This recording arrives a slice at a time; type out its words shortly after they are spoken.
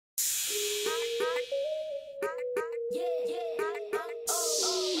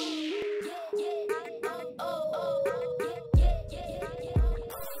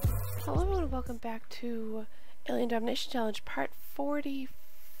welcome back to Alien Domination Challenge Part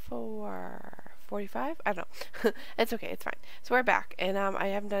 44. 45? I don't know. It's okay, it's fine. So we're back, and I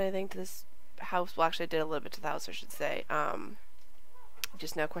haven't done anything to this house. Well, actually I did a little bit to the house, I should say.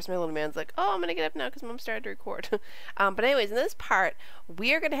 Just now, of course, my little man's like, oh, I'm gonna get up now because Mom started to record. But anyways, in this part,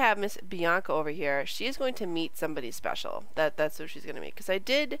 we are gonna have Miss Bianca over here. She's going to meet somebody special. That's who she's gonna meet. Because I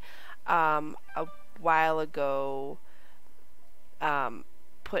did, a while ago,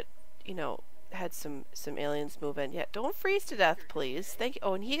 put, had some aliens move in. Yeah, don't freeze to death, please. Thank you.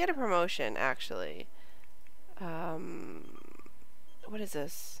 Oh, and he got a promotion, actually. What is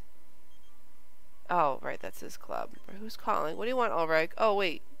this? Oh, right, that's his club. Who's calling? What do you want, Ulrich? Oh,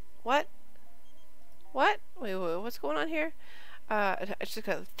 wait. What? What? Wait, what's going on here? I just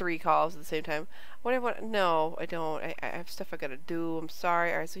got 3 calls at the same time. What do I want? No, I don't. I have stuff I gotta do. I'm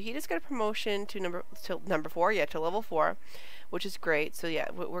sorry. Alright, so he just got a promotion to number 4. Yeah, to level 4, which is great. So yeah,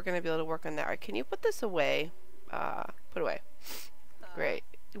 we're gonna be able to work on that. Alright, can you put this away? Put away. Great.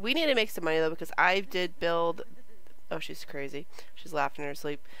 We need to make some money though, because I did build... Oh, she's crazy. She's laughing in her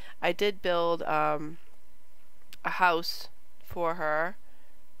sleep. I did build a house for her.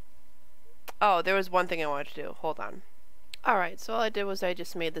 Oh, there was one thing I wanted to do. Hold on. Alright, so all I did was I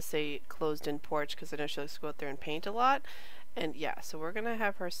just made this a closed-in porch because I know she likes to go out there and paint a lot. And yeah, so we're going to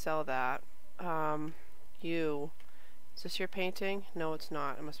have her sell that. Is this your painting? No, it's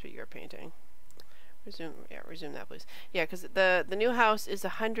not. It must be your painting. Resume that, please. Yeah, because the new house is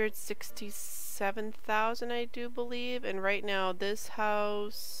 167,000, I do believe, and right now this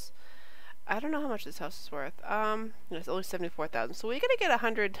house, I don't know how much this house is worth. It's only 74,000. So we're gonna get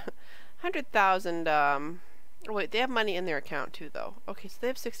 100,000. Wait, they have money in their account too, though. Okay, so they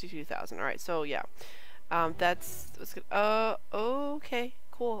have 62,000. All right, so yeah, that's good. Okay,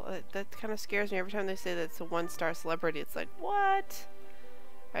 cool. That kind of scares me every time they say that it's a 1-star celebrity. It's like, what?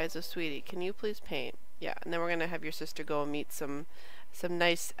 Alright, so sweetie, can you please paint? Yeah, and then we're gonna have your sister go and meet some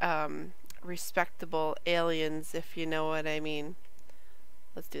nice, respectable aliens, if you know what I mean.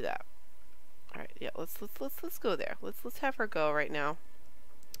 Let's do that. Alright, yeah, let's go there. Let's have her go right now.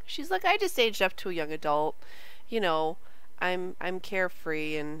 She's like, I just aged up to a young adult. You know, I'm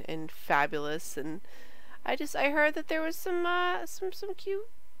carefree and fabulous, and I heard that there was some cute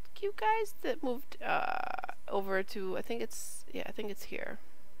guys that moved over to I think it's here.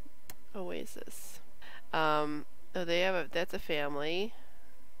 Oasis. Oh, that's a family.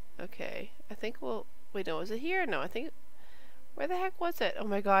 Okay. I think wait, no, is it here? No, I think, where the heck was it? Oh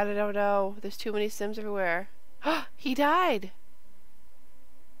my god, I don't know. There's too many Sims everywhere. He died!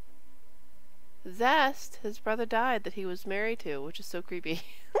 Zest, his brother died that he was married to, which is so creepy.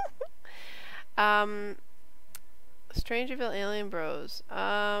 Strangerville Alien Bros.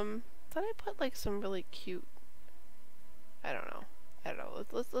 Thought I put like some really cute, I don't know.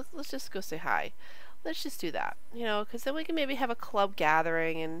 Let's just go say hi. Let's just do that, because then we can maybe have a club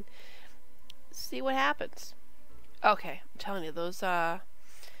gathering and see what happens. Okay, I'm telling you, those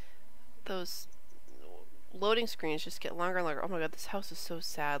loading screens just get longer and longer. Oh my god, this house is so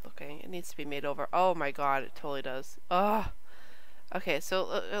sad looking. It needs to be made over. Oh my god, it totally does. Ugh. Okay,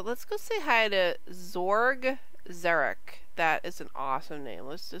 so let's go say hi to Zorg Zarek. That is an awesome name.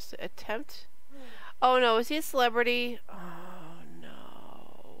 Let's just attempt. Oh no, is he a celebrity? Oh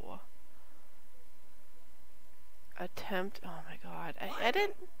no. Attempt. Oh my god. I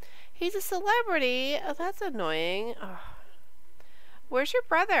didn't. He's a celebrity. Oh, that's annoying. Oh. Where's your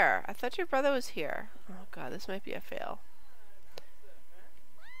brother? I thought your brother was here. Oh god, this might be a fail.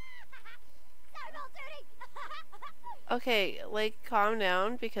 Okay, like, calm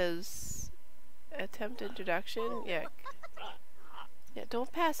down, because attempt introduction. Yeah. Yeah,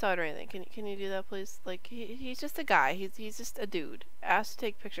 don't pass out or anything. Can you do that, please? Like, he's just a guy. He's just a dude. Asked to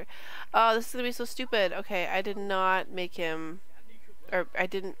take a picture. Oh, this is gonna be so stupid. Okay, I did not make him, or I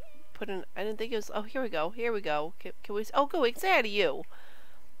didn't put in. I didn't think it was. Oh, here we go. Here we go. Can we? Oh, go. We can say hi to you.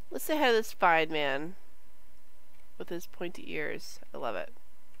 Let's say hi to this fine man with his pointy ears. I love it.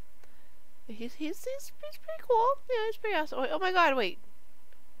 He's pretty cool. Yeah, he's pretty awesome. Oh my god, wait.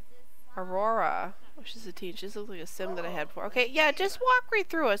 Aurora. Oh, she's a teen. She just looks like a sim that I had before. Okay, yeah, just walk right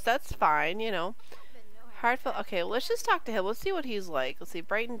through us. That's fine, Heartfelt. Okay, well, let's just talk to him. Let's see what he's like. Let's see.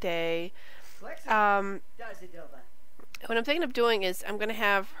 Brighton Day. What I'm thinking of doing is I'm going to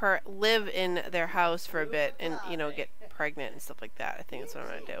have her live in their house for a bit and, get pregnant and stuff like that. I think that's what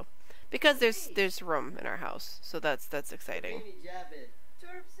I'm going to do. Because there's room in our house. So that's exciting.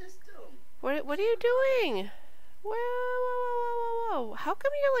 What are you doing? Whoa. How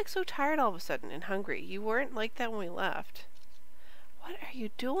come you're like so tired all of a sudden and hungry? You weren't like that when we left. What are you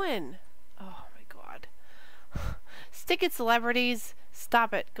doing? Oh my god. Stick it, celebrities.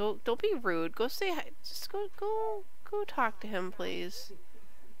 Stop it. Go. Don't be rude. Go say hi. Just go talk to him, please.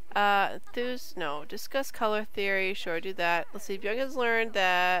 No. Discuss color theory. Sure, do that. Let's see if Young has learned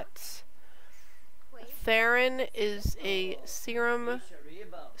that Theron is a serum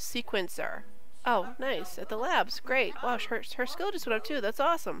sequencer. Oh, nice. At the labs. Great. Wow, her skill just went up too. That's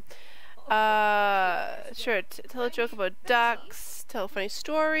awesome. Sure. Tell a joke about ducks. Tell a funny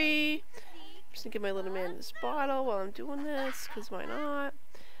story. I'm just gonna give my little man this bottle while I'm doing this, because why not?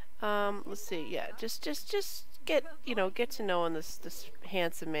 Let's see. Yeah, just get to know this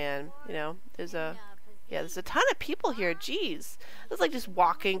handsome man. You know, there's a ton of people here. Jeez, it's like just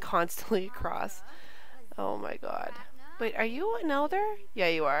walking constantly across. Oh my God. Wait, are you an elder? Yeah,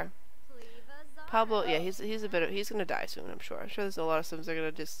 you are. Pablo, yeah, he's gonna die soon, I'm sure. I'm sure there's a lot of Sims that are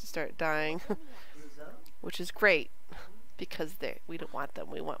gonna just start dying, which is great, because we don't want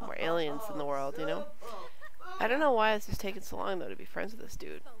them. We want more aliens in the world, you know. I don't know why this is taking so long though to be friends with this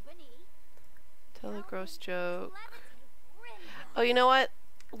dude. Tell a gross joke. Oh, you know what?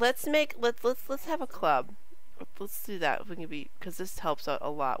 Let's have a club. Let's do that if we can be, because this helps out a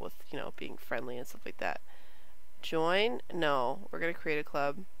lot with being friendly and stuff like that. Join? No, we're gonna create a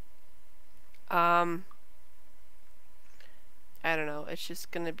club. I don't know. It's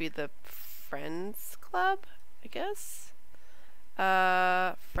just gonna be the Friends Club, I guess.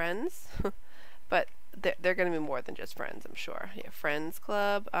 Friends, but they're gonna be more than just friends, I'm sure. Yeah, Friends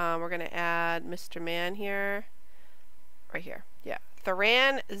Club. We're gonna add Mr. Man here, right here. Yeah,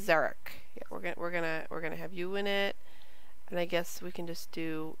 Theran Zarek. Yeah, we're gonna have you in it, and I guess we can just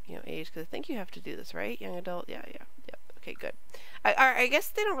do age, because I think you have to do this, right? Young adult. Yeah. Okay, good. I guess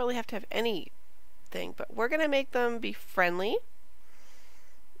they don't really have to have any thing, but we're gonna make them be friendly.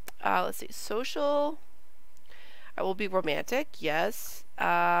 Let's see, social. I will be romantic. Yes.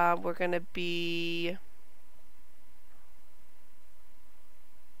 We're gonna be.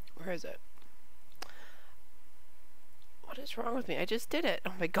 Where is it? What is wrong with me? I just did it.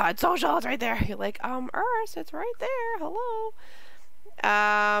 Oh my God, social is right there. You're like, it's right there. Hello.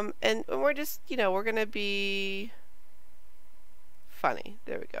 And we're just, we're gonna be funny.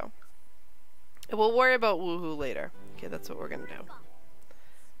 There we go. And we'll worry about woohoo later. Okay, that's what we're gonna do.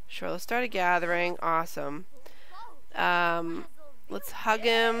 Sure, let's start a gathering. Awesome. Let's hug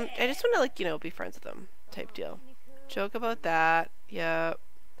him. I just want to be friends with him type deal. Joke about that. Yep.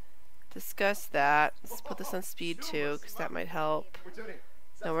 Discuss that. Let's put this on speed 2, because that might help.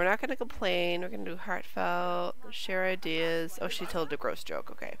 No, we're not gonna complain. We're gonna do heartfelt. Share ideas. Oh, she told a gross joke.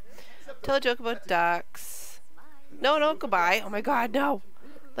 Okay. Tell a joke about ducks. No, goodbye. Oh my God, no.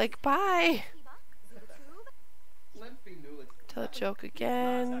 Like, bye. Tell a joke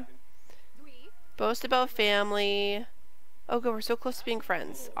again. Boast about family. Oh, good. We're so close to being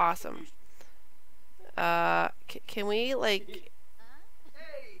friends. Awesome. Can we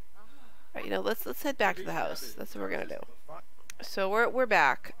Alright, let's head back to the house. That's what we're gonna do. So we're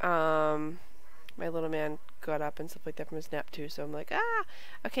back. My little man got up and stuff like that from his nap too. So I'm like,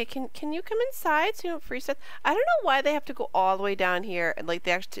 okay. Can you come inside so you don't freeze to death? I don't know why they have to go all the way down here and they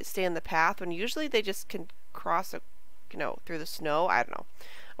actually stay in the path when usually they just can cross through the snow. I don't know,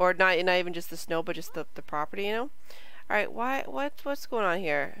 or not even just the snow, but just the property. All right, what's going on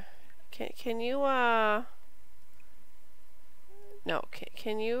here? Can you no,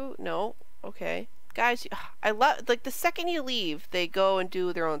 can you no? Okay, guys, I love the second you leave, they go and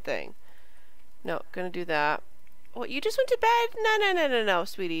do their own thing. No, gonna do that. What, you just went to bed? No,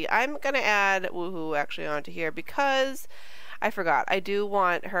 sweetie. I'm gonna add woohoo actually onto here because I forgot. I do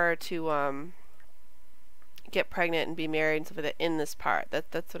want her to get pregnant and be married and stuff like that in this part.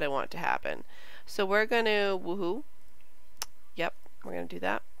 That's what I want to happen. So we're gonna woohoo. Yep, we're gonna do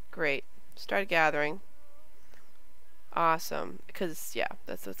that. Great. Start gathering. Awesome. Because yeah,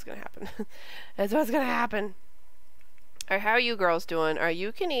 that's what's gonna happen. That's what's gonna happen. Alright, how are you girls doing? Alright,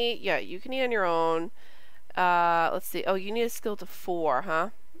 you can eat. Yeah, you can eat on your own. Let's see. Oh, you need a skill to 4, huh?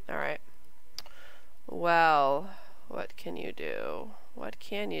 Alright. Well, what can you do? What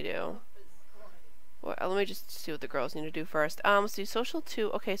can you do? Well, let me just see what the girls need to do first. Let's see, social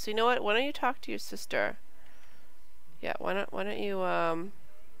 2. Okay, so you know what? Why don't you talk to your sister? Yeah, why don't you,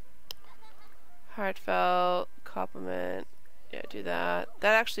 heartfelt, compliment. Yeah, do that.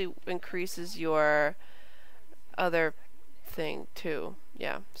 That actually increases your other thing, too.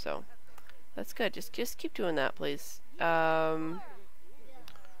 Yeah, so that's good. Just keep doing that, please. Talk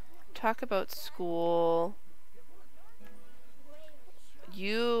about school.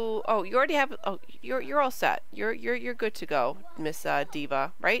 You already have. Oh, you're all set. You're good to go, Miss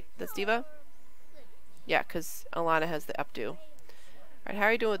Diva. Right? That's Diva. Yeah, because Alana has the updo. Alright, how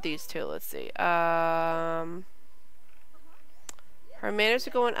are you doing with these two? Let's see. Her manners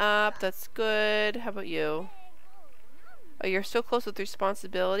are going up. That's good. How about you? Oh, you're so close with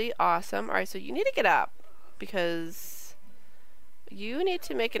responsibility. Awesome. Alright, so you need to get up. Because you need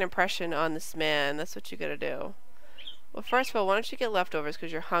to make an impression on this man. That's what you gotta do. Well, first of all, why don't you get leftovers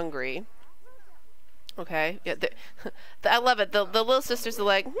because you're hungry. Okay. Yeah, I love it. The little sisters are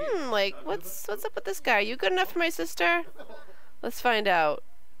like, like, what's up with this guy? Are you good enough for my sister? Let's find out.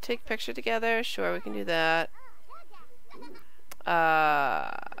 Take a picture together. Sure, we can do that.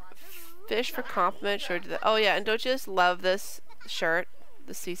 Fish for compliment. Sure, do that. Oh, yeah, and don't you just love this shirt?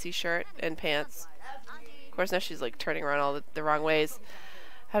 The CC shirt and pants. Of course, now she's, like, turning around all the wrong ways.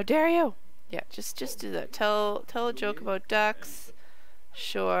 How dare you? Yeah, just do that. Tell a joke about ducks.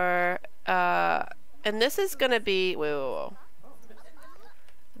 Sure. And this is gonna be... Whoa.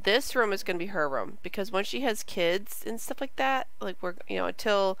 This room is gonna be her room. Because when she has kids and stuff like that, like, we're, you know,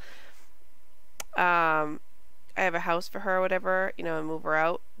 until... I have a house for her or whatever, you know, and move her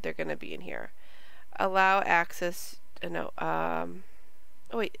out, they're gonna be in here. Allow access... no, oh,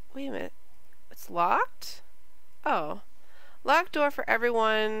 wait a minute. It's locked? Oh. Locked door for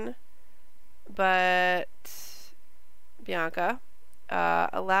everyone but Bianca.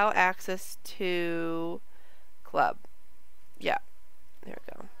 Allow access to club. Yeah. There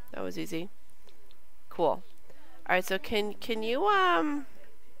we go. That was easy. Cool. Alright, so can you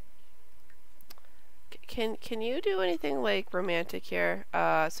can you do anything like romantic here?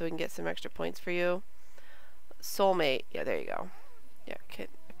 So we can get some extra points for you. Soulmate. Yeah, there you go. Yeah,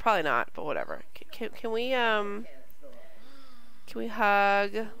 probably not, but whatever. Can we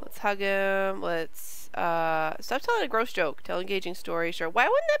hug? Let's hug him. Let's stop telling a gross joke. Tell an engaging story. Sure. Why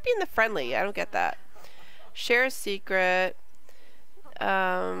wouldn't that be in the friendly? I don't get that. Share a secret.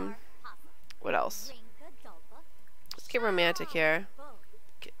 What else? Let's get romantic here.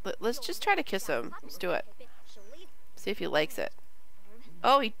 Let's just try to kiss him. Let's do it. See if he likes it.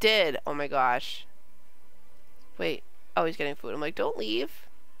 Oh, he did. Oh my gosh. Wait. Oh, he's getting food. I'm like, don't leave.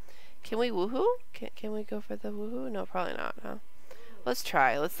 Can we woohoo? Can we go for the woohoo? No, probably not. Huh? Let's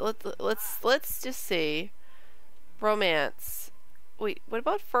try. Let's just see. Romance. Wait, what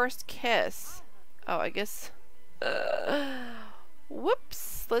about first kiss? Oh, I guess.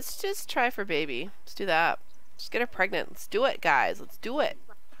 Whoops. Let's just try for baby. Let's do that. Let's get her pregnant. Let's do it, guys. Let's do it.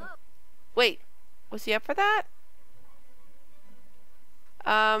 Wait, was he up for that?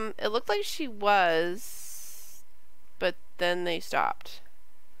 It looked like she was, but then they stopped.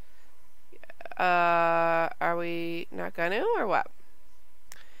 Are we not gonna or what?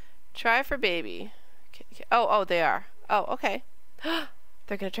 Try for baby. Oh, they are. Oh, okay.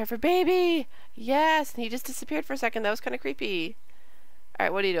 They're gonna try for baby. Yes, and he just disappeared for a second. That was kind of creepy. All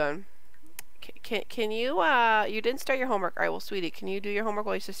right, what are you doing? Can you? You didn't start your homework. All right, well, sweetie, can you do your homework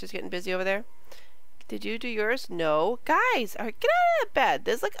while your sister's getting busy over there? Did you do yours? No, guys. All right, get out of that bed.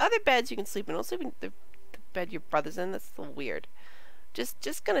 There's like other beds you can sleep in. Don't sleep in the bed your brother's in. That's a little weird.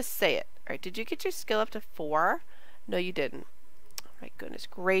 Just gonna say it. All right, did you get your skill up to 4? No, you didn't. Oh my goodness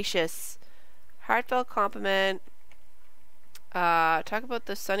gracious. Heartfelt compliment. Talk about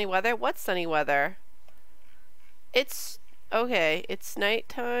the sunny weather. What sunny weather? It's okay. It's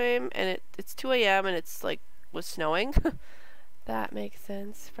nighttime and it's 2 a.m. and it's like was snowing. That makes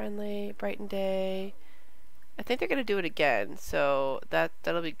sense. Friendly, brighten day. I think they're gonna do it again, so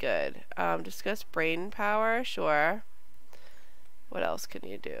that'll be good. Discuss brain power. Sure. What else can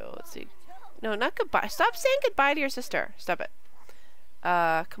you do? Let's see. No, not goodbye. Stop saying goodbye to your sister. Stop it.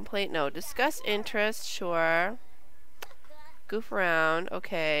 Complaint. No. Discuss interest. Sure. Goof around.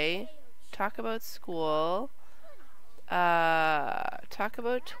 Okay. Talk about school. Talk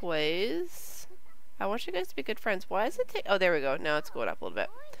about toys. I want you guys to be good friends. Why is it oh, there we go. Now it's going up a little bit.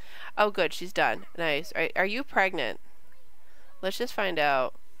 Oh, good. She's done. Nice. Are you pregnant? Let's just find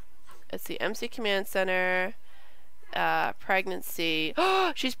out. Let's see. MC Command Center. Pregnancy.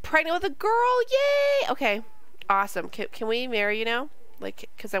 Oh, she's pregnant with a girl. Yay! Okay. Awesome. Can we marry you now? Like,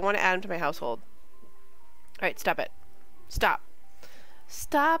 because I want to add him to my household. Alright, stop it. Stop.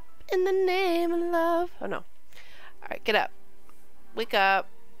 Stop in the name of love. Oh, no. Alright, get up. Wake up.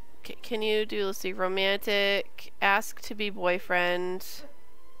 Can you do, let's see, romantic. Ask to be boyfriend.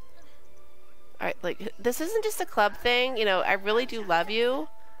 Alright, like, this isn't just a club thing. You know, I really do love you.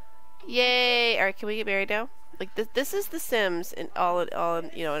 Yay! Alright, can we get married now? Like, this is The Sims in all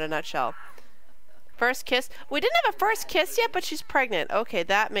in, you know, in a nutshell. First kiss. We didn't have a first kiss yet, but she's pregnant. Okay,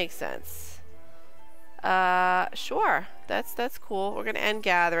 that makes sense. Sure. That's cool. We're gonna end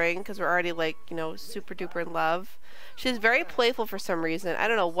gathering because we're already, like, you know, super duper in love. She's very playful for some reason. I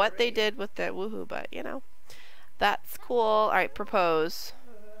don't know what they did with that woohoo, but, you know, That's cool. Alright, propose.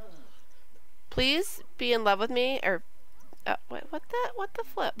 Please be in love with me, or what the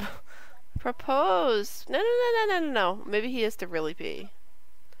flip? Propose. No, no, no, no, no, no, no. Maybe he has to really be.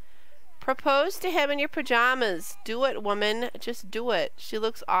 Propose to him in your pajamas. Do it, woman. Just do it. She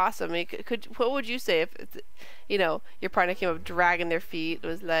looks awesome. I mean, what would you say if, you know, your partner came up dragging their feet? It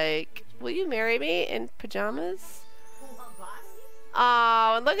was like, will you marry me in pajamas?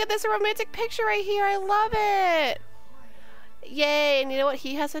 Oh, and look at this romantic picture right here. I love it. Yay. And you know what?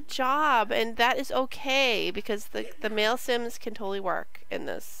 He has a job, and that is okay because the male Sims can totally work in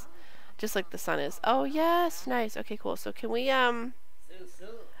this. Just like the sun is. Oh, yes. Nice. Okay, cool. So can we,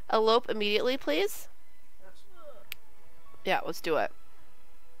 elope immediately, please? Yeah, let's do it.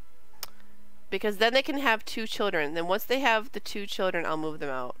 Because then they can have 2 children. Then once they have the 2 children, I'll move them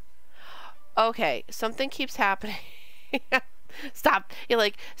out. Okay, something keeps happening. Stop. You're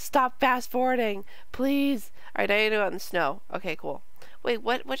like, stop fast forwarding, please. Alright, now you go out in the snow. Okay, cool. Wait,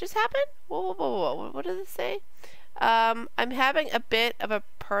 what just happened? Whoa, whoa, whoa, whoa. What does it say? I'm having a bit of a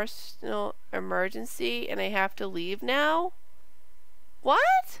personal emergency and I have to leave now?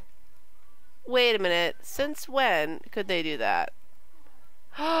 What? Wait a minute. Since when could they do that?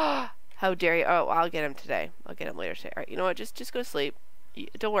 How dare you? Oh, I'll get him today. I'll get him later today. Alright, you know what? Just go to sleep.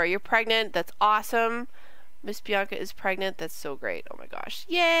 Don't worry. You're pregnant. That's awesome. Miss Bianca is pregnant. That's so great. Oh my gosh.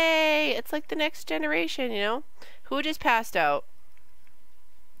 Yay! It's like the next generation, you know? Who just passed out?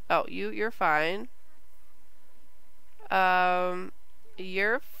 Oh, you're fine.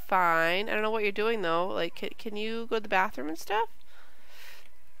 You're fine. I don't know what you're doing though. Like, can you go to the bathroom and stuff?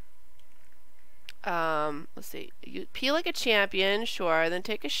 Let's see. You pee like a champion, sure. Then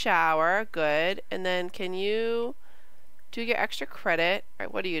take a shower, good. And then can you do your extra credit? All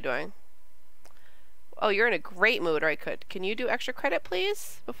right, what are you doing? Oh, you're in a great mood. All right, good. Can you do extra credit,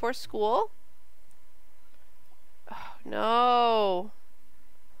 please, before school? Oh, no.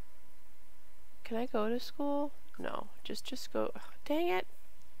 Can I go to school? No, just go. Oh, dang it.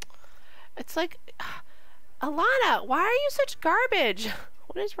 It's like, Alana, why are you such garbage?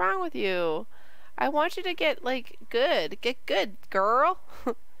 What is wrong with you? I want you to get, like, good. Get good, girl.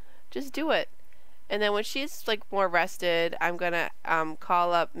 Just do it. And then when she's, like, more rested, I'm gonna,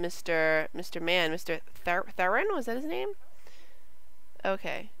 call up Mr. Man, Mr. Theron? Was that his name?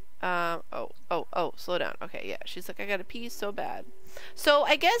 Okay. Slow down. Okay, yeah. She's like, I gotta pee so bad. So,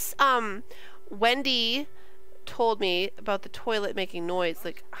 I guess, Wendy told me about the toilet making noise,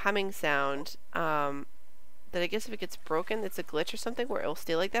 like, humming sound, that I guess if it gets broken, it's a glitch or something where it'll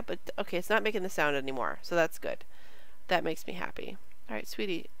stay like that. But okay, it's not making the sound anymore, so that's good. That makes me happy. All right,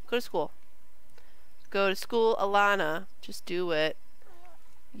 sweetie, go to school. Go to school, Alana. Just do it.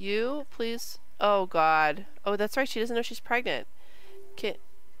 You, please. Oh God. Oh, that's right. She doesn't know she's pregnant.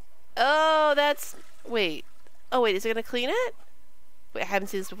 Oh, that's. Wait. Oh wait, is it gonna clean it? Wait, I haven't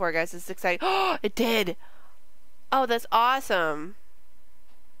seen this before, guys. This is exciting. Oh, it did. Oh, that's awesome.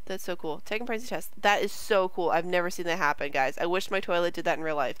 That's so cool. Taking pregnancy test. That is so cool. I've never seen that happen, guys. I wish my toilet did that in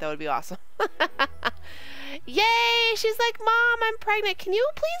real life. That would be awesome. Yay! She's like, Mom, I'm pregnant. Can you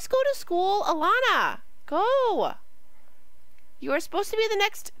please go to school? Alana, go. You are supposed to be the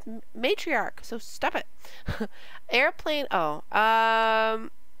next matriarch, so stop it. Airplane. Oh,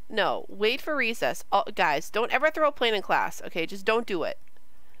 no. Wait for recess. Oh, guys, don't ever throw a plane in class. Okay, just don't do it.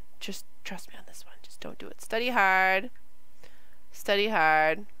 Just trust me on this one. Just don't do it. Study hard. Study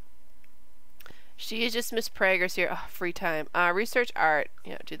hard. She is just Miss Prager's here. Oh, free time. Research art.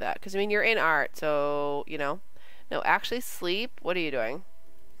 Yeah, do that. Because, I mean, you're in art, so, you know. No, actually sleep. What are you doing?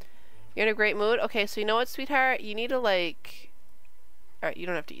 You're in a great mood? Okay, so you know what, sweetheart? You need to, like... Alright, you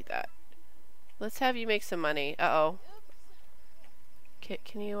don't have to eat that. Let's have you make some money. Uh-oh. Okay,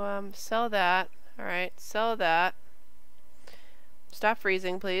 can you, sell that? Alright, sell that. Stop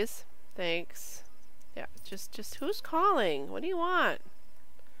freezing, please. Thanks. Yeah, just who's calling? What do you want?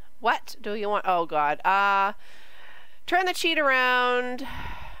 What do you want? Oh God. Turn the cheat around.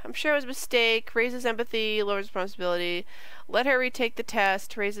 I'm sure it was a mistake. Raises empathy, lowers responsibility. Let her retake the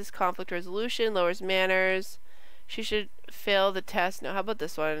test. Raises conflict resolution, lowers manners. She should fail the test. No, how about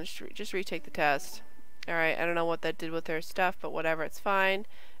this one? Just retake the test. Alright, I don't know what that did with her stuff, but whatever, it's fine.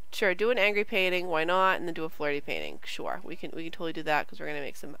 Sure, do an angry painting, why not? And then do a flirty painting. Sure, we can totally do that because we're gonna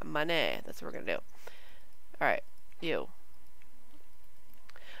make some money. That's what we're gonna do. Alright, you.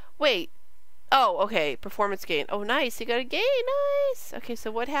 Wait. Oh, okay. Performance gain. Oh, nice. You got a gain. Nice. Okay, so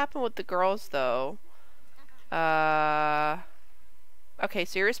what happened with the girls, though? Okay,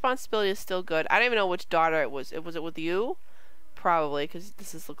 so your responsibility is still good. I don't even know which daughter it was. Was it with you? Probably, because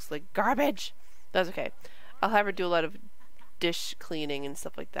this looks like garbage. That's okay. I'll have her do a lot of dish cleaning and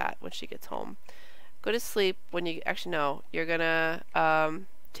stuff like that when she gets home. go to sleep when you, actually no, you're gonna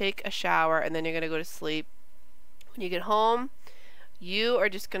take a shower and then you're gonna go to sleep. When you get home, you are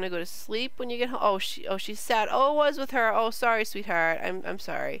just gonna go to sleep when you get home. Oh, she's sad. Oh, it was with her. Oh, sorry, sweetheart. I'm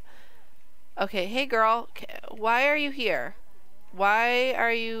sorry. Okay, hey girl, why are you here? Why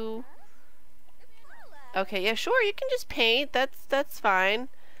are you... Okay, yeah, sure, you can just paint. That's fine.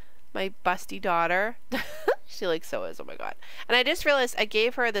 My busty daughter. She like so is. Oh my god. And I just realized I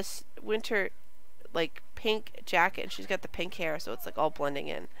gave her this winter like pink jacket and she's got the pink hair, so it's like all blending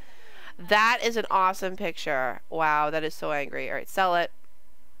in. That is an awesome picture. Wow, that is so angry. All right, sell it.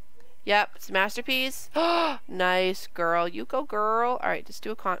 Yep, it's a masterpiece. Nice, girl. You go, girl. All right, just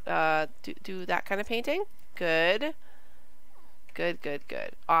do a do that kind of painting. Good. Good, good,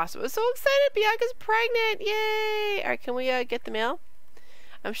 good. Awesome. I'm so excited. Bianca's pregnant. Yay! All right, can we get the mail?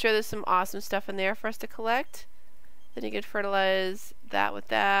 I'm sure there's some awesome stuff in there for us to collect. Then you could fertilize that with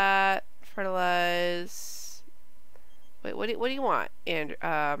that. Fertilize. Wait, what do you want?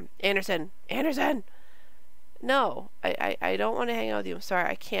 Anderson. Anderson! No, I don't want to hang out with you. I'm sorry,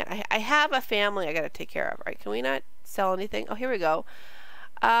 I can't. I have a family I gotta take care of. All right, can we not sell anything? Oh, here we go.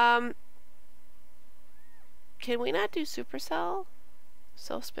 Can we not do supercell?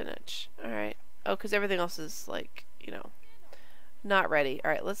 Sell spinach. Alright. Oh, because everything else is like, you know, not ready.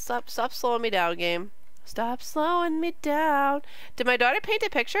 Alright, let's stop slowing me down, game. Stop slowing me down. Did my daughter paint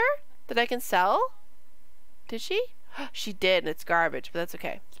a picture that I can sell? Did she? She did, and it's garbage, but that's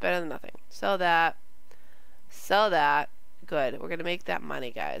okay. It's better than nothing. Sell that. Sell that. Good. We're going to make that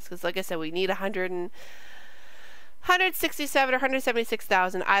money, guys. Because like I said, we need 167 or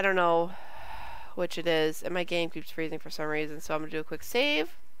 176,000. I don't know which it is, and my game keeps freezing for some reason, so I'm gonna do a quick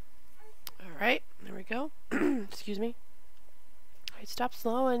save. Alright, there we go. Excuse me. Alright, stop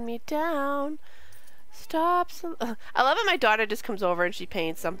slowing me down. I love it. My daughter just comes over and she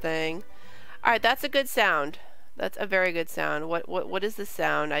paints something. Alright, that's a good sound. That's a very good sound. What is the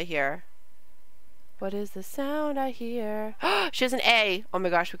sound I hear? What is the sound I hear? She has an A. Oh my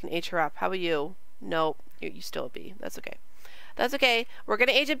gosh, we can age her up. How about you? Nope, you still a B. That's okay. That's okay. We're going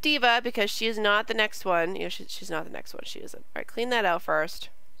to age up Diva because she is not the next one. You know, she's not the next one. She isn't. Alright, clean that out first.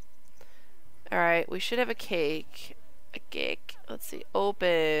 Alright, we should have a cake. A cake. Let's see.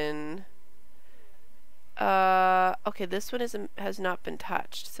 Open. Okay, this one has not been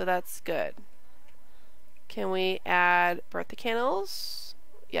touched, so that's good. Can we add birthday candles?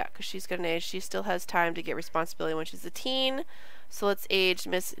 Yeah, because she's going to age. She still has time to get responsibility when she's a teen. So let's age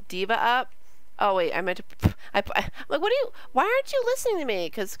Miss Diva up. Oh wait, I meant to. I'm like, what are you? Why aren't you listening to me?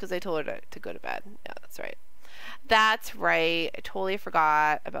 Because I told her to go to bed. Yeah, that's right. That's right. I totally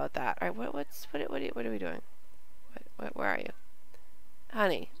forgot about that. All right, what are we doing? Where are you,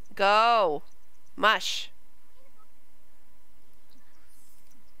 honey? Go, mush.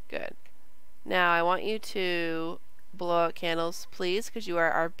 Good. Now I want you to blow out candles, please, because you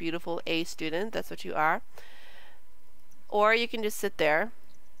are our beautiful A student. That's what you are. Or you can just sit there.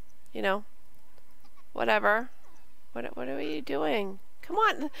 You know. Whatever. What are you doing? Come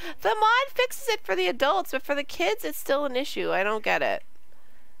on. The mod fixes it for the adults, but for the kids it's still an issue. I don't get it.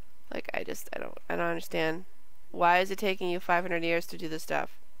 Like I don't understand. Why is it taking you 500 years to do this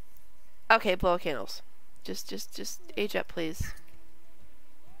stuff? Okay, blow candles. Just age up, please.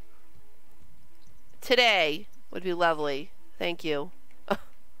 Today would be lovely. Thank you.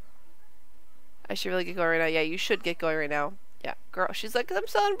 I should really get going right now. Yeah, you should get going right now. Yeah, girl, she's like, I'm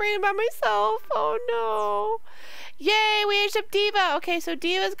celebrating by myself. Oh no. Yay, we aged up Diva. Okay, so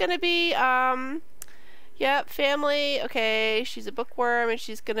Diva's gonna be, yep, family. Okay, she's a bookworm and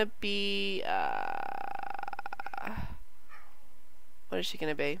she's gonna be, what is she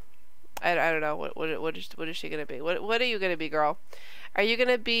gonna be? I don't know. What is she gonna be? What are you gonna be, girl? Are you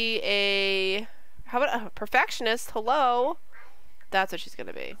gonna be a, how about a perfectionist? Hello? That's what she's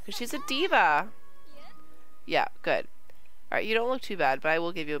gonna be. Because she's a diva. Yeah, good. Alright, you don't look too bad, but I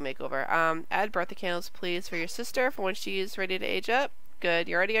will give you a makeover. Add birthday candles, please, for your sister for when she's ready to age up. Good.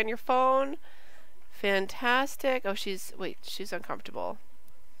 You're already on your phone. Fantastic. Oh, she's uncomfortable.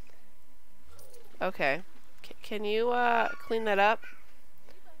 Okay. Can you, clean that up?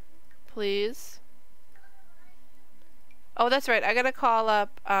 Please. Oh, that's right. I gotta call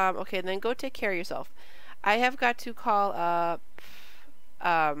up, okay, then go take care of yourself. I have got to call up,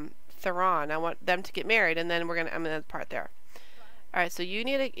 Theron. I want them to get married, and then I'm gonna part there. Alright, so you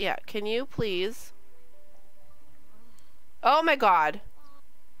need to, yeah, can you please? Oh my god.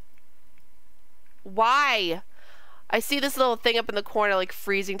 Why? I see this little thing up in the corner, like,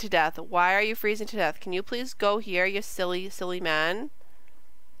 freezing to death. Why are you freezing to death? Can you please go here, you silly, silly man?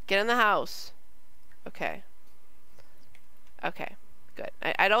 Get in the house. Okay. Okay,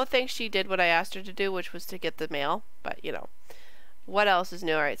 Good. I don't think she did what I asked her to do, which was to get the mail, but you know. What else is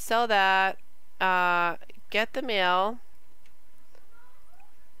new? Alright, sell that. Get the mail.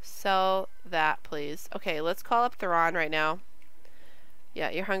 Sell that, please. Okay, let's call up Theron right now. Yeah,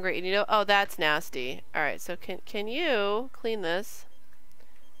 you're hungry and you know, oh, that's nasty. Alright, so can you clean this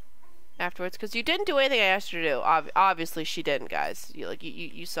afterwards? Because you didn't do anything I asked her to do. Obviously she didn't, guys.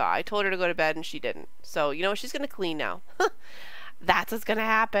 You saw. I told her to go to bed and she didn't. So, you know, she's going to clean now. That's what's going to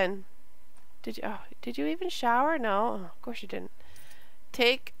happen. Did you even shower? No, oh, of course you didn't.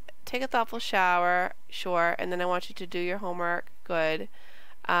 Take a thoughtful shower, sure, and then I want you to do your homework. Good.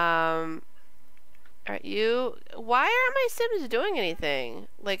 Alright, why aren't my Sims doing anything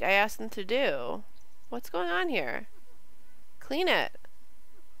like I asked them to do? What's going on here? Clean it.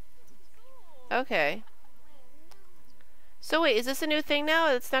 Okay. So wait, is this a new thing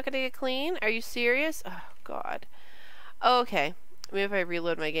now? It's not gonna get clean? Are you serious? Oh, God. Okay. Maybe if I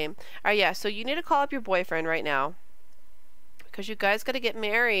reload my game. Alright, yeah, so you need to call up your boyfriend right now. Because you guys gotta get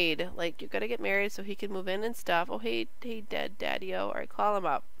married. Like, you gotta get married so he can move in and stuff. Oh, hey, Daddy-o. Alright, call him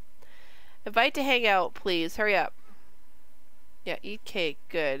up. Invite to hang out, please. Hurry up. Yeah, eat cake.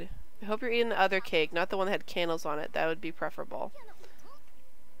 Good. I hope you're eating the other cake, not the one that had candles on it. That would be preferable.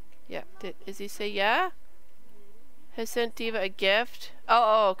 Yeah. Is he say yeah? Has sent Diva a gift?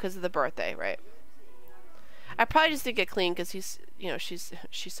 Oh, because of the birthday, right. I probably just didn't get clean because he's, you know, she's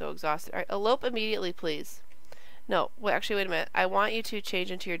so exhausted. Alright, elope immediately, please. No, wait, actually, wait a minute. I want you to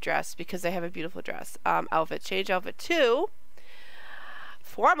change into your dress because I have a beautiful dress. Outfit. Change outfit to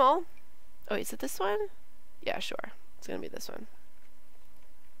formal. Oh, is it this one? Yeah, sure. It's gonna be this one.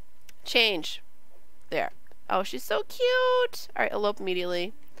 Change. There. Oh, she's so cute. Alright, elope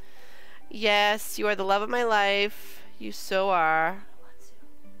immediately. Yes, you are the love of my life. You so are.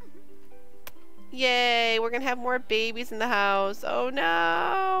 Yay, we're gonna have more babies in the house. Oh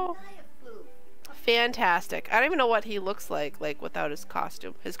no. Fantastic. I don't even know what he looks like without his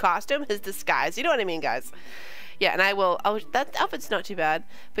costume. His costume? His disguise. You know what I mean, guys? Yeah, and I will... Oh, that outfit's not too bad.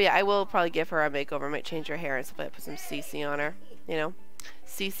 But yeah, I will probably give her a makeover. I might change her hair and stuff like that. Put some CC on her. You know?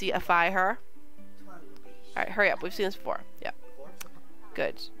 CC-ify her. Alright, hurry up. We've seen this before. Yep.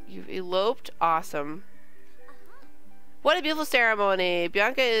 Good. You've eloped. Awesome. What a beautiful ceremony.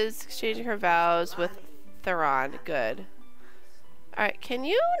 Bianca is exchanging her vows with Theron. Good. Alright, can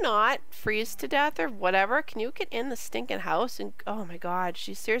you not freeze to death or whatever? Can you get in the stinking house? And oh my god,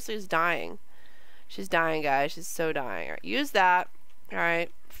 she seriously is dying. She's dying, guys. She's so dying. Alright, use that. Alright,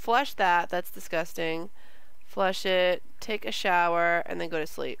 flush that. That's disgusting. Flush it. Take a shower. And then go to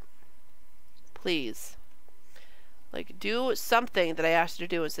sleep. Please. Like, do something that I asked you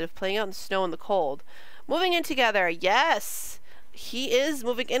to do instead of playing out in the snow and the cold. Moving in together. Yes! He is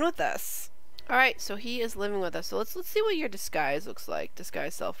moving in with us. Alright, so he is living with us. So let's see what your disguise looks like.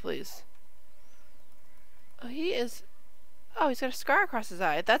 Disguise self, please. Oh, he is... Oh, he's got a scar across his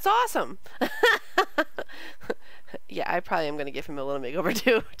eye. That's awesome! Yeah, I probably am going to give him a little makeover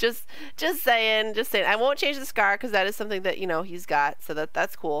too. Just saying. Just saying. I won't change the scar because that is something that, you know, he's got. So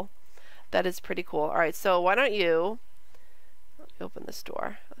that's cool. That is pretty cool. Alright, so why don't you... Let me open this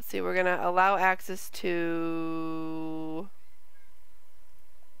door. Let's see, we're going to allow access to...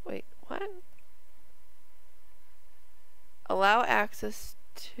 Wait, what? Allow access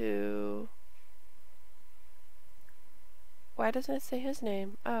to... Why doesn't it say his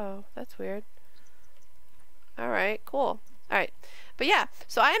name? Oh, that's weird. Alright, cool. Alright. But yeah,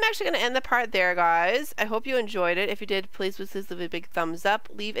 so I am actually going to end the part there, guys. I hope you enjoyed it. If you did, please leave a big thumbs up.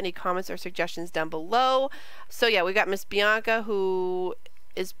 Leave any comments or suggestions down below. So yeah, we got Miss Bianca, who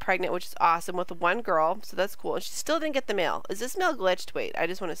is pregnant, which is awesome, with one girl. So that's cool. And she still didn't get the mail. Is this mail glitched? Wait, I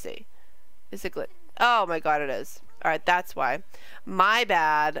just want to see. Is it glitched? Oh my god, it is. Alright, that's why. My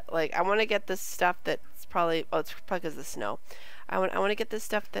bad. Like, I want to get this stuff that's probably... Oh, it's probably because of the snow. I want to get this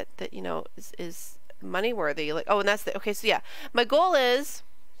stuff that you know, is money worthy. Like, oh, and that's the... Okay, so yeah. My goal is...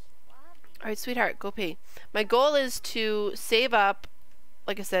 Alright, sweetheart, go pee. My goal is to save up,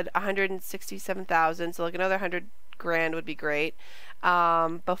 like I said, 167,000. So like another 100 grand would be great.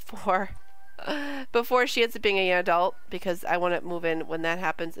 Before she ends up being a young adult, because I want to move in when that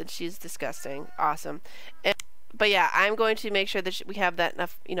happens, and she's disgusting. Awesome. But yeah, I'm going to make sure that we have that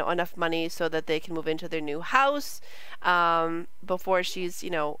enough money so that they can move into their new house before she's,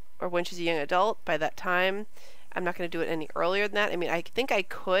 or when she's a young adult. By that time, I'm not going to do it any earlier than that. I mean, I think I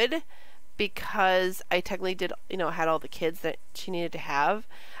could, because I technically did, had all the kids that she needed to have.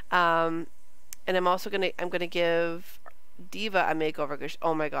 And I'm also I'm gonna give Diva a makeover because,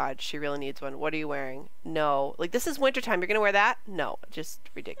 oh my god, she really needs one. What are you wearing? No, like, this is wintertime. You're gonna wear that? No, just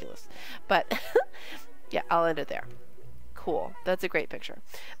ridiculous. But yeah, I'll end it there. cool. That's a great picture.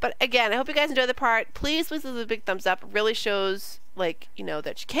 But again, I hope you guys enjoyed the part. Please leave a big thumbs up. It really shows, like, you know,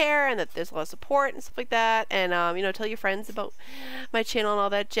 that you care and that there's a lot of support and stuff like that. And, you know, tell your friends about my channel and all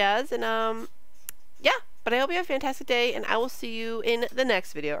that jazz. And, yeah. But I hope you have a fantastic day, and I will see you in the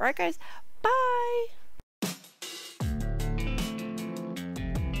next video. Alright, guys. Bye!